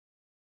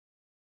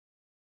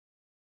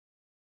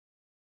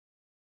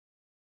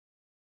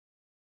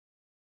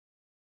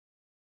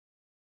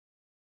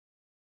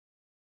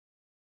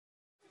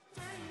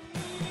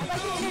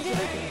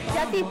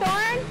Jesse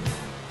Thorn,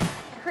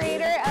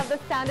 creator of The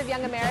Sound of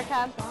Young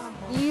America.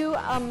 You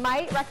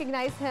might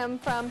recognize him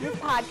from his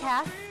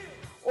podcast,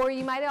 or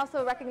you might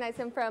also recognize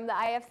him from the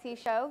IFC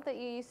show that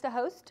you used to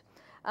host,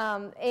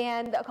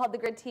 and called The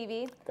Grid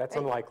TV. That's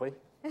unlikely.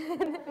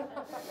 And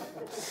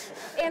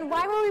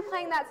why were we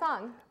playing that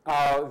song?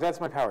 That's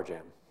my power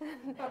jam.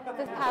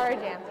 This power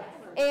jam.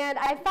 And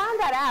I found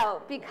that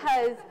out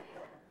because,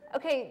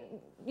 okay,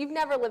 you've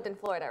never lived in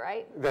Florida,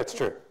 right? That's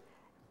true.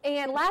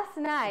 And last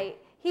night,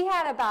 he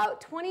had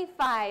about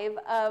 25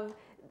 of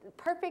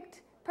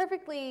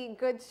perfectly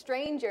good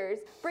strangers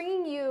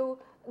bringing you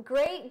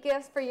great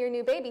gifts for your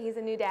new baby. He's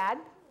a new dad.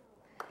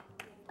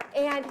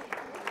 And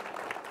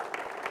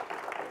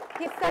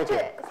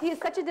he's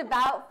such a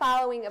devout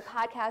following of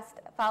podcast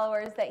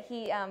followers that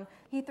he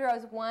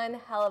throws one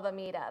hell of a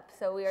meetup.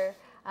 So he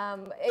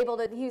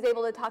was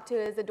able to talk to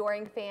his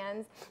adoring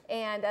fans,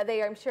 and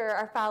they, I'm sure,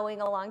 are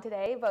following along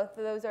today. Both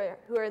of those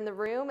who are in the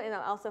room and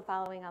also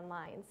following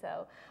online.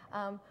 So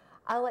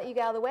I'll let you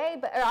get out of the way,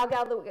 or I'll get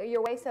out of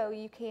your way so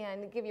you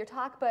can give your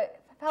talk.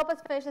 But help us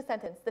finish the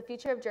sentence. The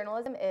future of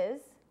journalism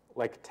is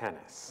like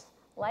tennis.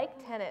 Like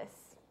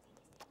tennis.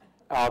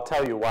 I'll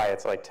tell you why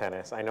it's like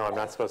tennis. I know I'm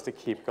not supposed to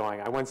keep going.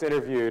 I once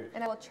interviewed...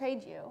 And I will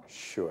trade you.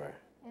 Sure.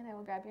 And I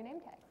will grab your name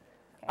tag.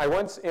 Okay. I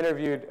once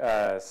interviewed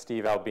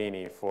Steve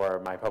Albini for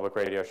my public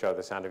radio show,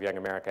 The Sound of Young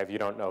America. If you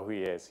don't know who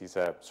he is, he's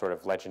a sort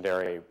of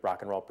legendary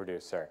rock and roll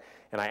producer.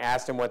 And I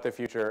asked him what the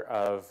future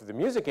of the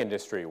music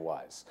industry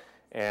was.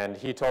 And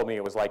he told me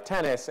it was like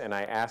tennis, and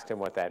I asked him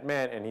what that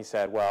meant, and he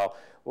said, well,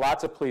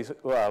 lots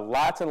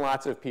and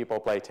lots of people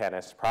play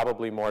tennis,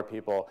 probably more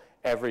people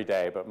every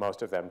day, but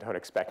most of them don't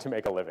expect to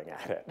make a living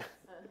at it.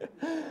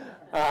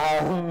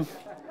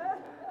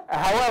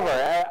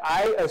 However,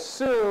 I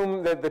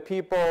assume that the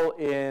people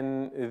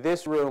in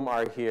this room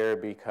are here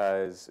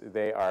because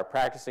they are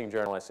practicing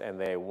journalists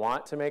and they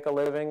want to make a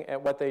living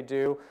at what they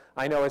do.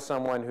 I know as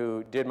someone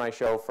who did my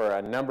show for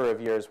a number of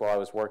years while I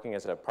was working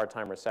as a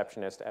part-time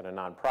receptionist at a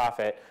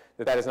nonprofit,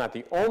 that is not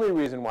the only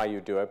reason why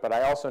you do it, but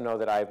I also know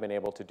that I've been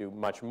able to do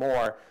much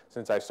more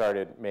since I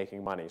started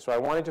making money. So I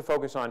wanted to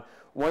focus on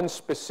one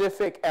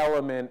specific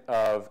element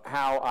of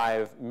how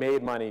I've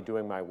made money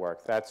doing my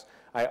work.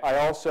 I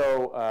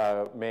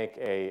also make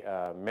a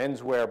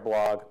menswear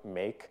blog,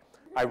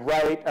 I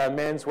write a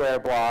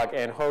menswear blog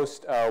and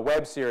host a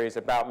web series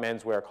about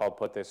menswear called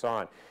Put This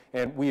On.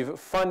 And we've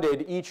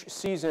funded each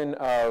season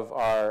of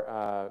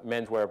our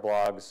menswear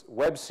blog's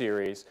web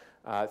series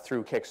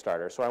through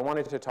Kickstarter. So I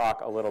wanted to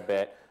talk a little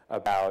bit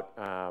about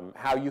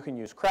how you can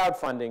use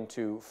crowdfunding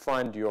to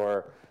fund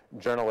your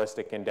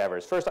journalistic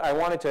endeavors. First, I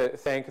wanted to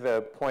thank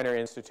the Poynter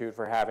Institute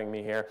for having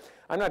me here.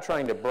 I'm not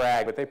trying to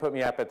brag, but they put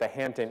me up at the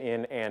Hampton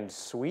Inn and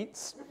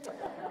Suites.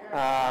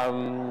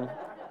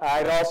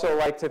 I'd also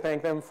like to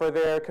thank them for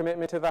their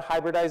commitment to the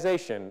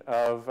hybridization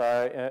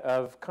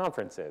of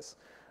conferences.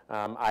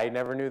 I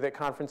never knew that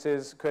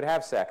conferences could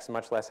have sex,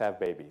 much less have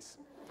babies.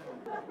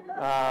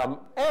 And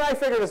I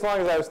figured as long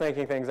as I was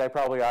thanking things, I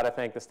probably ought to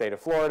thank the state of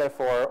Florida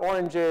for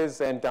oranges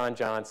and Don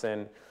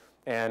Johnson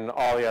and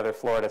all the other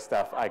Florida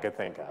stuff I could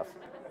think of.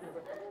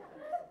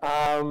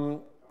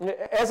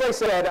 As I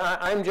said,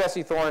 I'm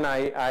Jesse Thorn.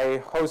 I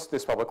host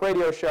this public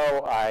radio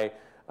show. I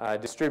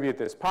distribute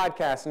this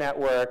podcast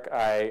network.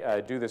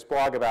 I do this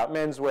blog about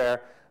menswear.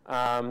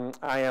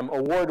 I am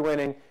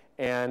award-winning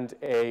and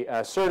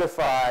a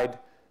certified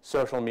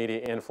social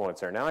media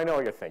influencer. Now, I know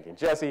what you're thinking.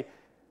 Jesse,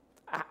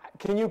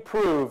 can you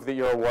prove that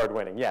you're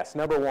award-winning? Yes,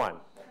 number one.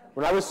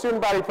 When I was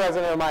student body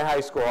president of my high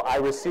school, I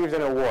received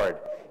an award.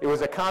 It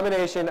was a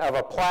combination of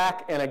a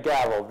plaque and a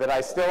gavel that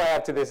I still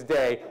have to this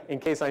day in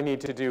case I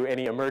need to do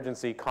any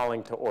emergency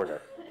calling to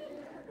order.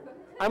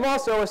 I'm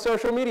also a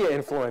social media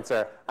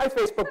influencer. I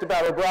Facebooked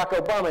about Barack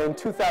Obama in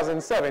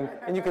 2007,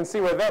 and you can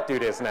see where that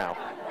dude is now.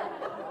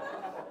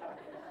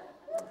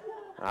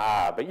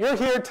 But you're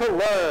here to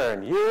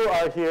learn. You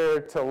are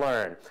here to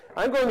learn.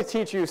 I'm going to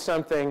teach you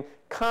something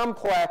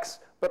complex,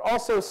 but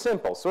also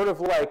simple, sort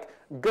of like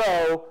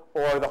Go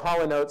or the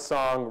Hall & Oates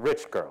song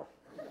Rich Girl.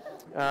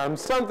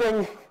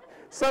 Something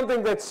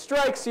that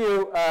strikes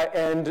you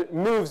and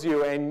moves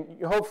you, and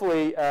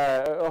hopefully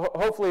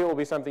it will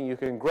be something you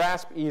can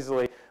grasp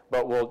easily,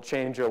 but will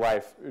change your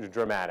life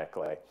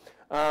dramatically.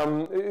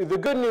 The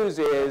good news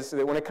is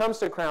that when it comes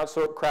to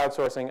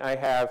crowdsourcing, I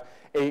have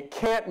a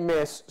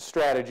can't-miss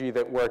strategy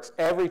that works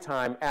every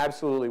time,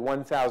 absolutely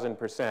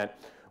 1,000%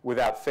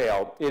 without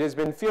fail. It has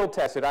been field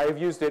tested. I have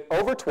used it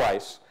over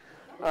twice,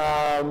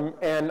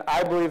 and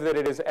I believe that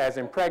it is as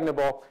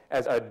impregnable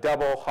as a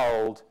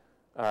double-hulled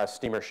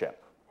steamer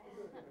ship.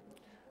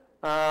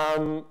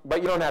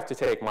 But you don't have to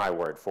take my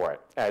word for it,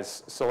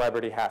 as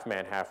celebrity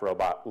half-man,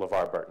 half-robot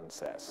LeVar Burton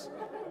says.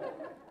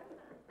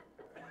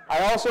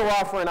 I also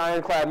offer an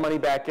ironclad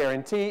money-back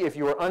guarantee. If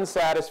you are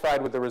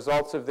unsatisfied with the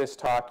results of this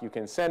talk, you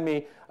can send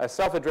me a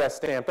self-addressed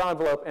stamped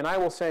envelope, and I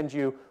will send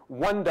you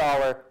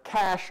 $1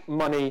 cash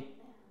money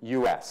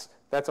US.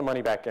 That's a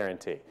money-back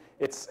guarantee.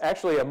 It's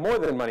actually a more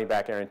than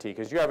money-back guarantee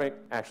because you haven't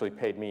actually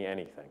paid me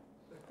anything.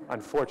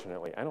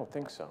 Unfortunately, I don't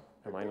think so.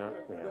 Am I not?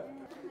 Yeah.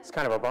 It's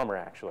kind of a bummer,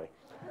 actually.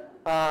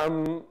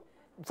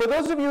 For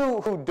those of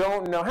you who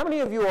don't know, how many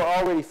of you are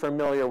already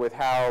familiar with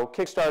how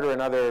Kickstarter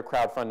and other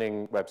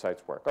crowdfunding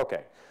websites work?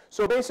 Okay.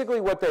 So basically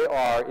what they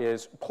are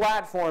is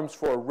platforms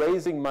for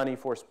raising money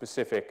for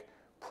specific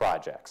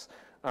projects.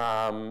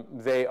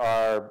 They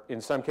are,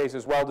 in some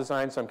cases,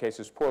 well-designed, some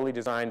cases poorly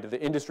designed.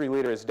 The industry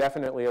leader is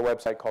definitely a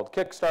website called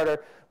Kickstarter,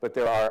 but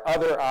there are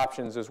other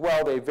options as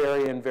well. They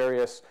vary in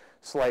various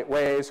slight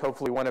ways.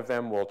 Hopefully one of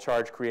them will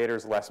charge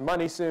creators less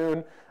money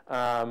soon.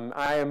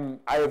 I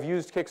have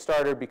used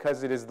Kickstarter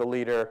because it is the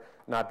leader,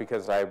 not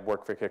because I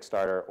work for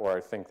Kickstarter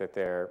or think that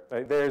they're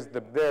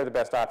the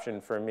best option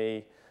for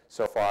me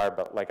so far,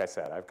 but like I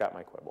said, I've got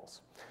my quibbles.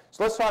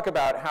 So let's talk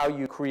about how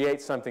you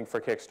create something for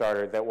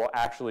Kickstarter that will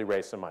actually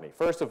raise some money.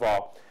 First of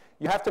all,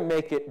 you have to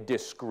make it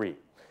discreet.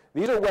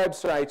 These are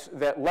websites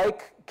that,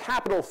 like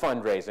capital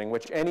fundraising,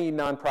 which any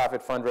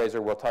nonprofit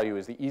fundraiser will tell you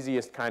is the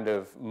easiest kind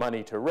of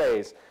money to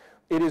raise,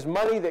 it is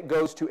money that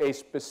goes to a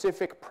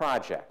specific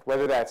project,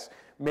 whether that's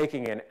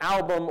making an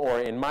album or,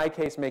 in my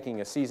case,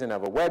 making a season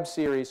of a web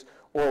series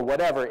or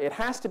whatever. It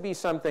has to be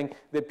something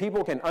that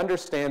people can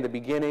understand the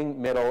beginning,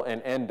 middle,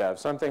 and end of,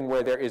 something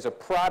where there is a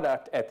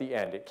product at the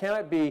end. It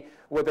cannot be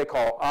what they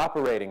call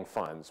operating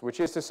funds, which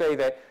is to say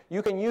that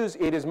you can use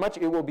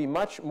it will be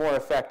much more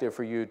effective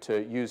for you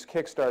to use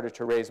Kickstarter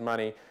to raise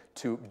money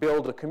to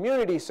build a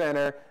community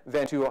center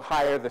than to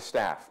hire the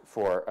staff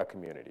for a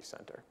community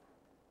center.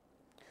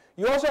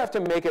 You also have to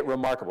make it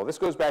remarkable. This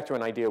goes back to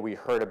an idea we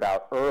heard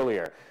about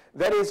earlier.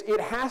 That is, it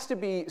has to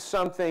be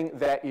something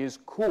that is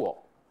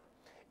cool.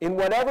 In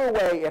whatever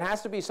way, it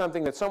has to be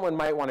something that someone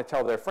might want to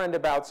tell their friend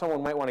about,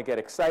 someone might want to get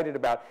excited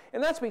about,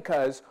 and that's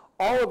because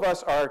all of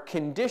us are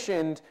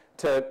conditioned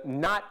to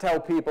not tell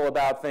people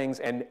about things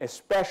and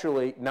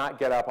especially not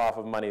get up off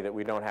of money that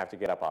we don't have to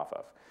get up off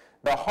of.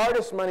 The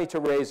hardest money to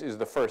raise is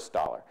the first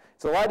dollar.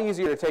 It's a lot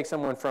easier to take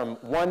someone from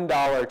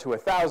 $1 to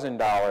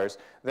 $1,000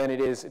 than it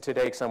is to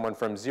take someone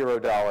from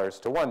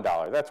 $0 to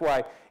 $1. That's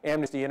why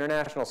Amnesty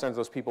International sends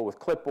those people with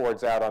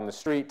clipboards out on the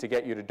street to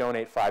get you to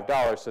donate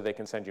 $5 so they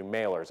can send you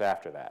mailers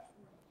after that.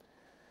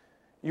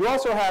 You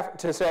also have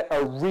to set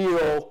a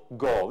real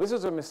goal. This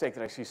is a mistake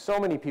that I see so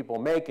many people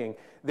making.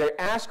 They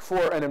ask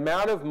for an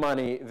amount of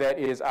money that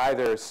is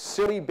either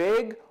silly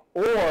big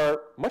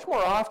or, much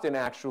more often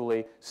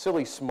actually,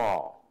 silly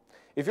small.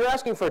 If you're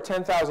asking for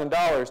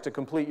 $10,000 to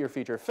complete your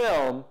feature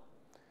film,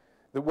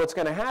 what's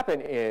going to happen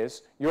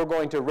is you're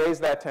going to raise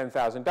that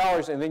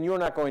 $10,000 and then you're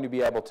not going to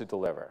be able to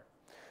deliver.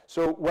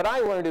 So what I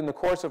learned in the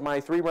course of my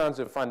 3 rounds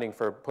of funding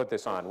for Put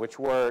This On, which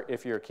were,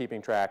 if you're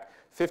keeping track,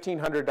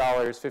 $1,500,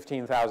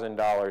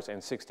 $15,000, and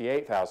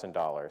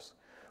 $68,000,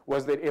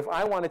 was that if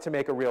I wanted to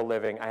make a real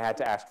living, I had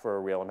to ask for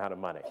a real amount of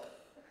money.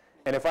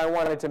 And if I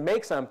wanted to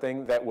make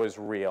something that was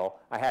real,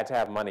 I had to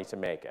have money to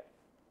make it.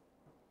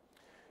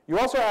 You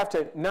also have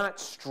to not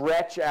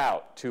stretch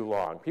out too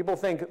long. People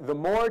think the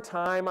more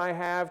time I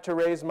have to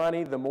raise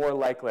money, the more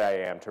likely I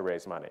am to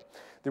raise money.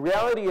 The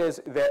reality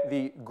is that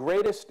the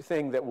greatest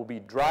thing that will be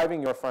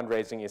driving your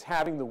fundraising is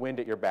having the wind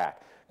at your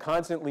back,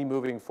 constantly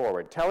moving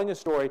forward, telling a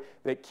story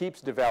that keeps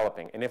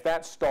developing. And if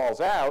that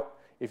stalls out,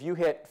 if you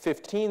hit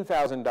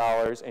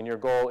 $15,000 and your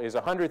goal is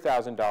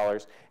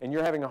 $100,000 and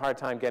you're having a hard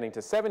time getting to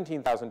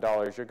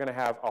 $17,000, you're going to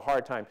have a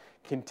hard time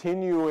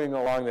continuing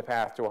along the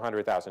path to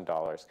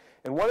 $100,000.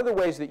 And one of the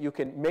ways that you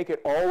can make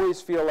it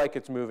always feel like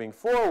it's moving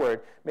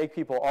forward, make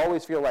people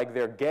always feel like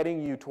they're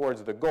getting you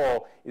towards the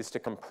goal, is to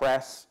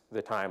compress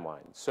the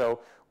timeline.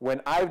 So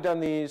when I've done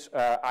these,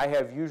 I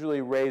have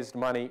usually raised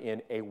money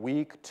in a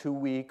week, 2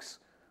 weeks,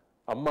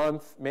 a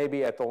month,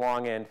 maybe at the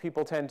long end.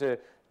 People tend to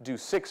do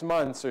 6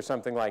 months or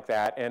something like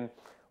that. And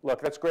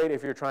look, that's great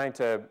if you're trying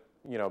to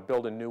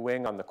build a new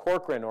wing on the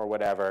Corcoran or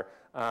whatever.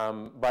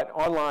 But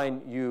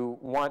online, you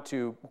want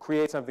to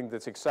create something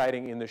that's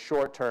exciting in the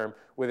short term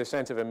with a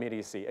sense of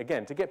immediacy.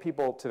 Again, to get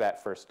people to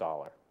that first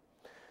dollar.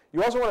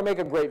 You also want to make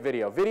a great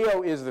video.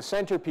 Video is the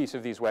centerpiece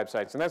of these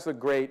websites, and that's the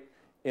great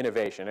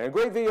innovation. And a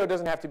great video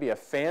doesn't have to be a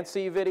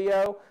fancy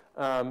video.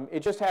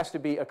 It just has to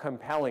be a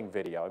compelling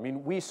video. I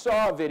mean, we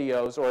saw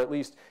videos, or at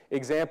least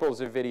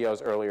examples of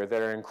videos earlier,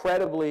 that are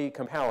incredibly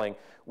compelling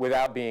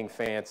without being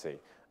fancy.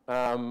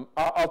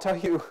 I'll tell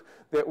you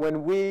that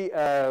when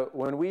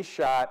we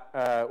shot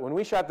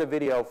the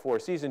video for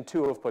season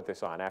 2 of Put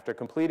This On, after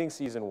completing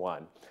season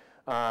 1,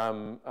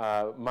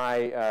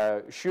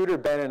 my shooter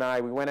Ben and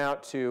I, we went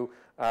out to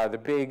the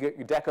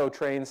big Deco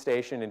train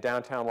station in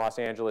downtown Los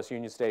Angeles,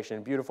 Union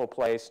Station, beautiful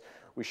place.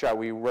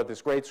 We wrote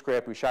this great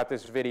script, we shot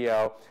this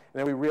video, and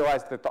then we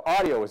realized that the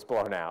audio was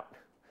blown out.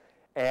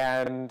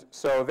 And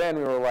so then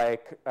we were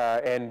like,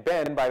 and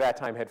Ben by that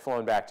time had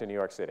flown back to New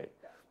York City.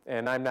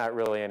 And I'm not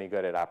really any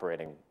good at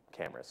operating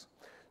cameras.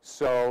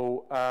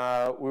 So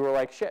we were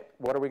like, shit,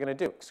 what are we going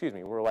to do? Excuse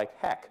me, we were like,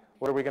 heck,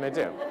 what are we going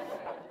to do?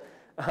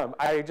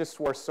 I just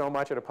swore so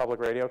much at a public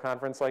radio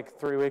conference like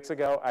 3 weeks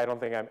ago, I don't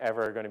think I'm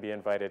ever going to be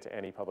invited to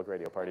any public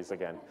radio parties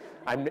again.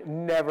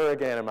 Never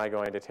again am I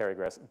going to Terry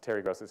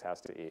Gross's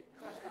house to eat.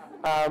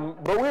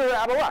 But we were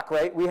out of luck,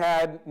 right? We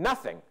had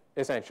nothing,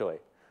 essentially.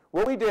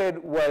 what we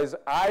did was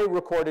I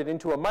recorded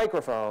into a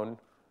microphone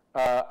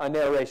a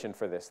narration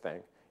for this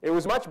thing. It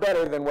was much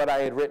better than what I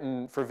had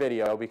written for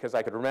video because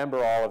I could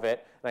remember all of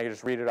it and I could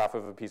just read it off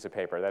of a piece of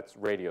paper. That's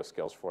radio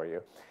skills for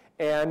you.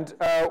 And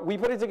we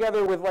put it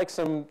together with like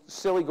some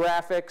silly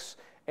graphics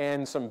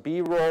and some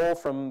B-roll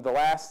from the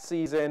last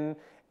season,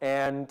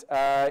 and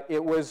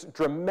it was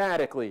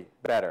dramatically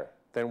better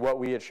than what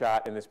we had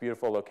shot in this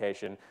beautiful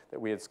location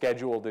that we had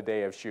scheduled a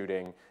day of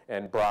shooting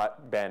and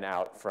brought Ben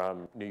out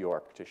from New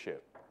York to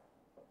shoot.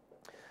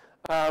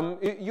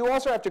 You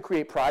also have to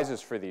create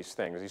prizes for these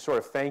things, these sort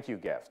of thank you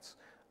gifts.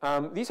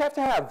 These have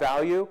to have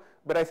value,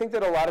 but I think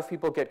that a lot of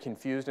people get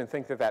confused and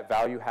think that that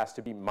value has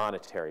to be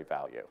monetary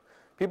value.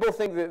 People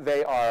think that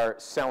they are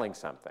selling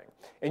something.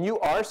 And you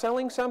are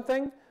selling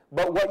something,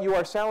 but what you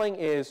are selling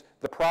is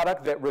the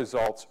product that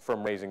results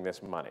from raising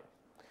this money.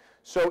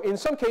 So in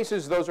some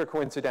cases, those are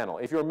coincidental.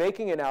 If you're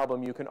making an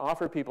album, you can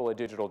offer people a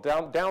digital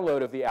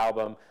download of the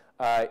album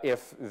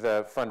if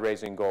the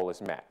fundraising goal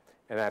is met.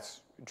 And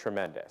that's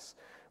tremendous.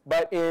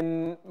 But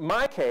in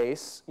my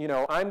case, you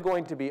know, I'm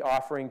going to be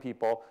offering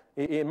people,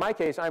 in my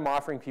case, I'm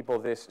offering people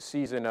this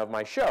season of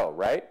my show,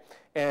 right?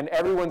 And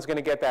everyone's going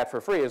to get that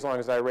for free as long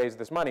as I raise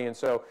this money. And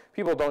so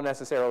people don't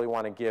necessarily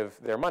want to give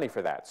their money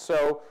for that.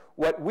 So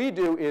what we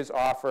do is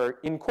offer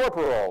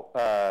incorporeal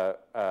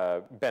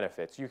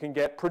benefits. You can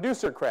get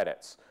producer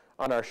credits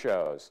on our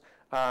shows.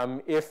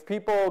 If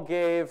people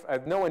gave,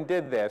 no one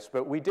did this,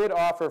 but we did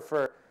offer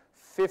for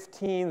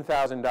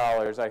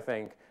 $15,000, I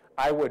think,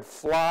 I would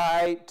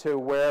fly to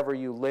wherever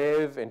you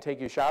live and take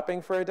you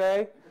shopping for a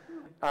day.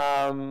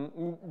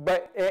 And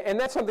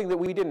that's something that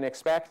we didn't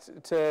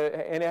expect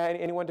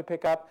anyone to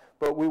pick up,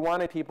 but we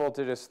wanted people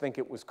to just think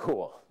it was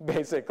cool,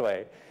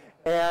 basically.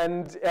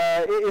 And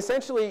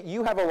essentially,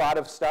 you have a lot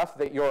of stuff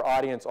that your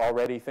audience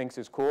already thinks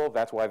is cool.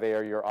 That's why they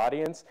are your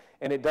audience.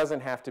 And it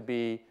doesn't have to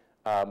be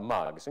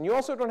mugs. And you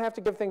also don't have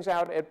to give things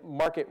out at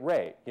market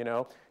rate, you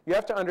know. You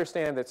have to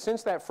understand that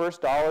since that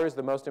first dollar is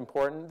the most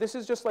important, this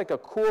is just like a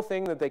cool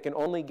thing that they can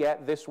only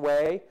get this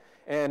way.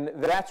 And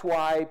that's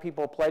why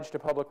people pledge to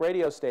public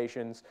radio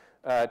stations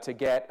to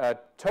get a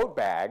tote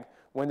bag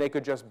when they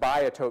could just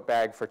buy a tote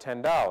bag for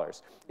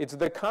 $10. It's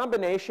the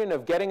combination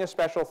of getting a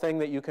special thing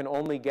that you can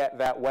only get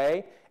that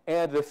way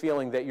and the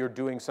feeling that you're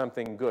doing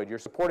something good. You're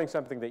supporting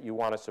something that you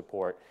want to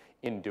support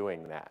in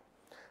doing that.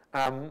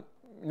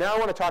 Now I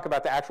want to talk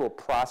about the actual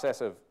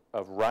process of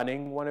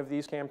running one of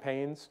these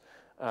campaigns,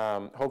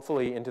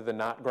 hopefully into the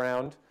not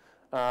ground.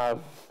 I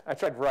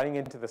tried running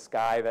into the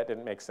sky. That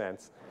didn't make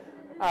sense.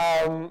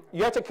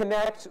 You have to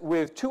connect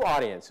with two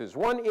audiences.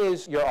 One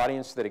is your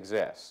audience that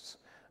exists.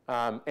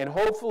 And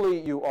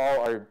hopefully you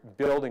all are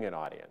building an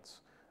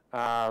audience.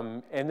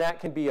 And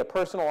that can be a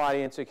personal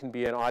audience. It can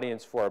be an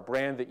audience for a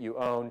brand that you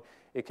own.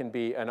 It can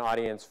be an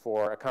audience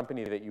for a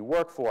company that you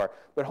work for.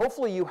 But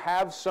hopefully you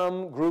have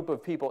some group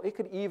of people, it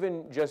could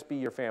even just be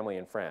your family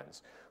and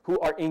friends, who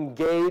are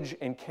engaged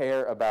and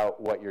care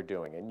about what you're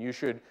doing. And you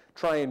should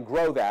try and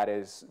grow that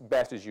as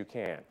best as you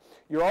can.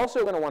 You're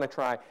also going to want to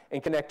try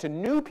and connect to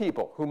new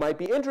people who might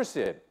be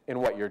interested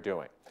in what you're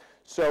doing.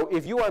 So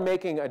if you are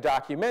making a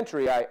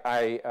documentary,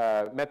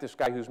 I met this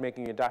guy who's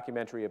making a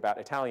documentary about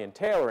Italian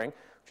tailoring,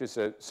 which is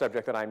a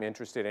subject that I'm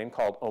interested in,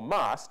 called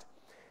Omast.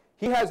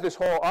 He has this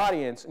whole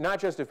audience, not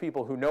just of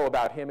people who know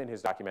about him and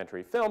his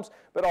documentary films,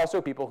 but also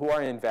people who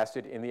are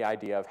invested in the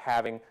idea of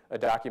having a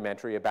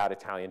documentary about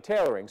Italian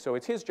tailoring. So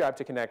it's his job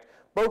to connect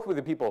both with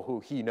the people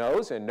who he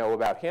knows and know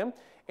about him,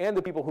 and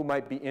the people who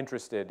might be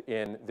interested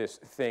in this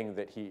thing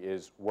that he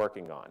is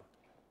working on.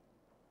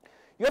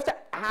 You have to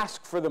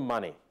ask for the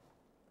money.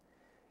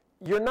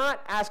 You're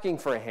not asking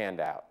for a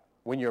handout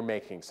when you're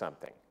making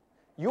something.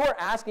 You are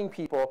asking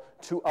people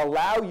to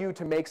allow you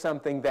to make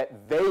something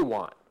that they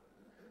want.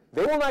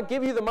 They will not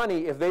give you the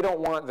money if they don't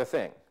want the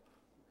thing.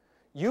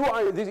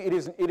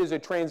 It is a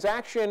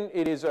transaction.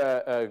 It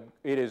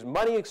is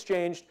money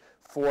exchanged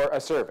for a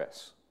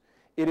service.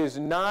 It is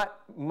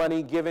not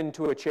money given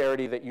to a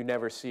charity that you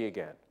never see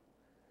again.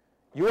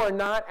 You are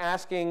not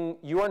asking.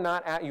 You are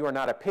not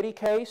a pity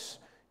case.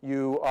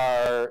 You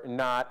are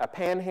not a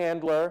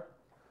panhandler.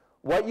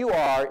 What you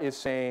are is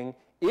saying,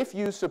 if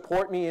you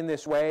support me in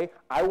this way,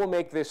 I will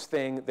make this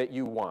thing that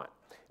you want.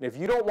 And if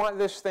you don't want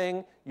this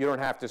thing, you don't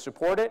have to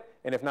support it.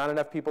 And if not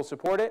enough people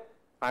support it,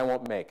 I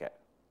won't make it.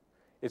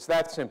 It's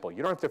that simple.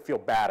 You don't have to feel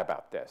bad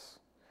about this.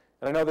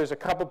 And I know there's a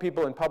couple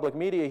people in public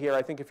media here.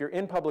 I think if you're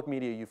in public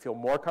media, you feel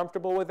more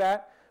comfortable with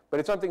that. But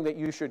it's something that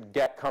you should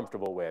get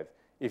comfortable with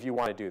if you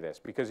want to do this.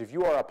 Because if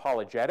you are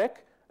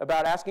apologetic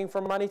about asking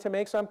for money to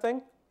make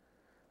something,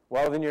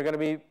 well, then you're going to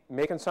be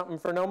making something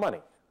for no money.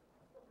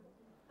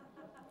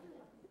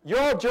 You're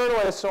all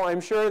journalists, so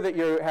I'm sure that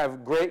you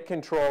have great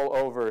control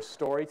over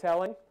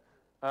storytelling.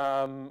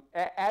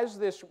 As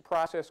this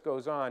process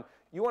goes on,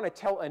 you want to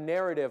tell a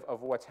narrative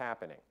of what's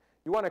happening.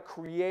 You want to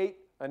create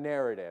a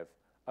narrative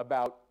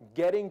about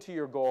getting to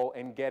your goal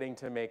and getting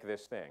to make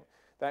this thing.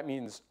 That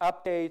means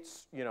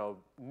updates,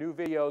 new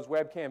videos,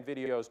 webcam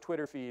videos,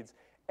 Twitter feeds,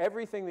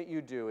 everything that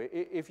you do.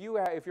 If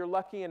you're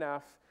lucky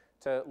enough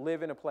to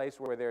live in a place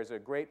where there's a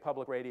great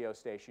public radio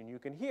station, you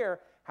can hear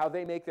how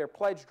they make their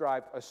pledge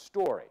drive a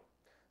story.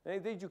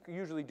 They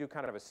usually do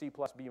kind of a C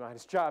plus B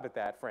minus job at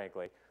that,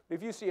 frankly. But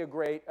if you see a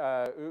great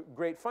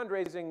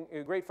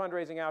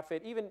fundraising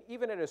outfit,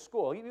 even at a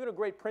school, even a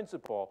great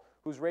principal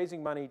who's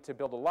raising money to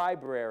build a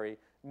library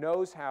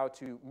knows how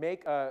to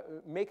make a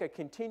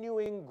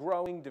continuing,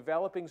 growing,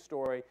 developing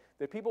story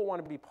that people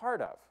want to be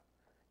part of.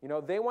 You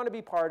know, they want to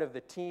be part of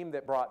the team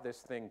that brought this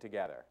thing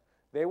together.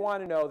 They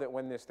want to know that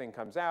when this thing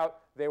comes out,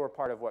 they were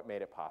part of what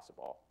made it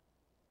possible.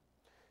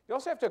 You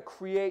also have to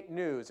create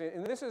news,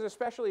 and this is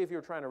especially if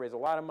you're trying to raise a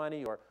lot of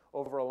money or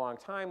over a long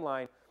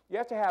timeline. You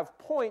have to have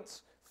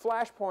points,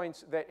 flash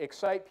points that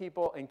excite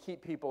people and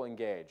keep people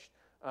engaged.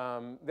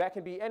 That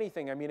can be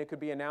anything. I mean, it could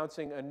be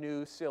announcing a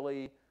new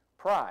silly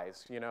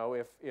prize. You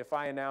know, if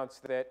I announce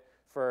that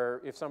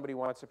if somebody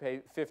wants to pay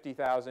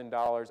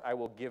 $50,000, I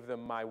will give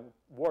them my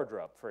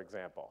wardrobe, for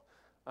example.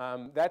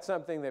 That's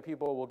something that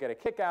people will get a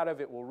kick out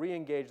of. It will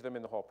re-engage them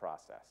in the whole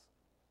process.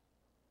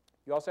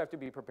 You also have to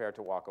be prepared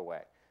to walk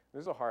away.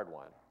 This is a hard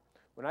one.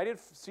 When I did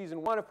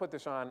season 1 of Put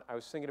This On, I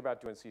was thinking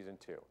about doing season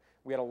 2.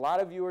 We had a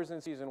lot of viewers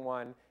in season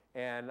 1,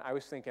 and I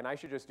was thinking I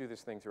should just do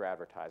this thing through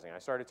advertising. I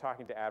started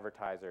talking to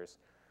advertisers,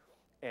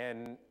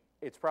 and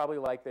it's probably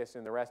like this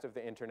in the rest of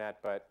the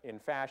internet, but in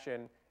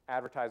fashion,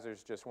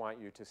 advertisers just want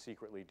you to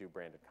secretly do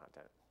branded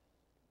content.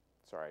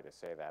 Sorry to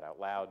say that out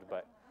loud,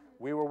 but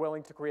we were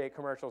willing to create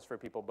commercials for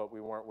people, but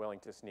we weren't willing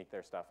to sneak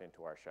their stuff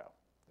into our show.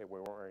 We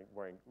weren't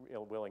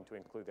willing to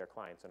include their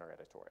clients in our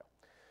editorial.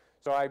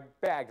 So I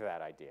bagged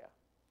that idea.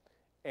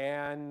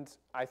 And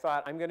I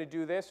thought, I'm going to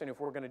do this, and if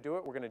we're going to do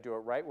it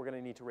right. We're going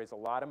to need to raise a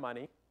lot of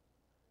money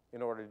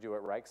in order to do it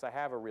right, because I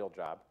have a real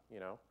job, you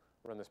know,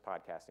 run this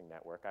podcasting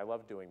network. I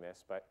love doing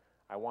this, but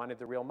I wanted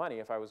the real money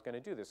if I was going to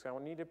do this.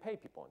 I need to pay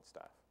people and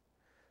stuff.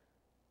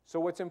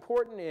 So what's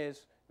important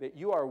is that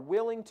you are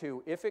willing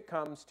to, if it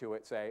comes to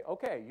it, say,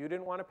 okay, you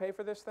didn't want to pay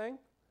for this thing?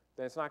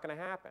 Then it's not going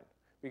to happen.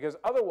 Because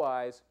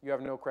otherwise, you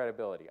have no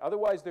credibility.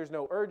 Otherwise, there's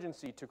no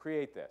urgency to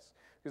create this.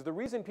 Because the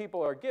reason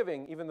people are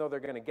giving, even though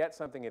they're going to get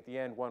something at the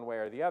end one way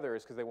or the other,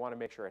 is because they want to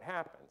make sure it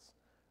happens,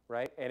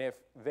 right? And if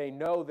they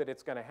know that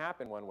it's going to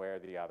happen one way or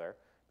the other,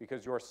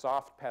 because you're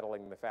soft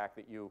pedaling the fact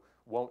that you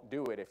won't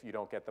do it if you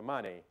don't get the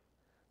money,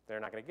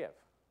 they're not going to give.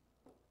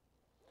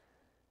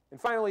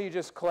 And finally, you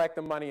just collect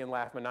the money and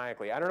laugh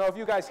maniacally. I don't know if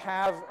you guys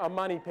have a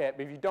money pit,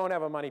 but if you don't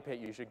have a money pit,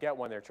 you should get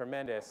one. They're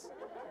tremendous.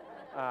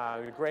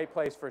 A great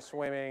place for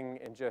swimming,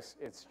 and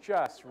it's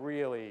just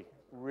really,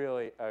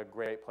 really a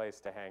great place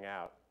to hang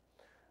out.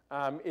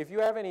 If you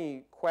have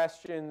any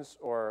questions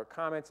or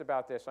comments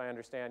about this, I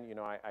understand, you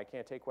know, I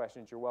can't take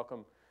questions. You're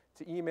welcome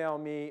to email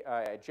me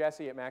at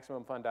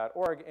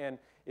jesse@maximumfun.org. And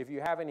if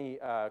you have any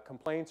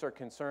complaints or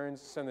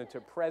concerns, send them to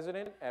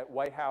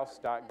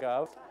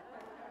president@whitehouse.gov.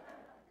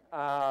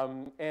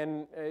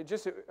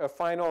 Just a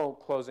final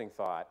closing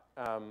thought.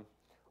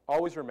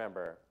 Always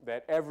remember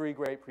that every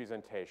great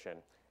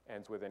presentation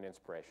ends with an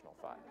inspirational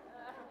thought.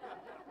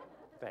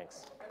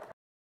 Thanks.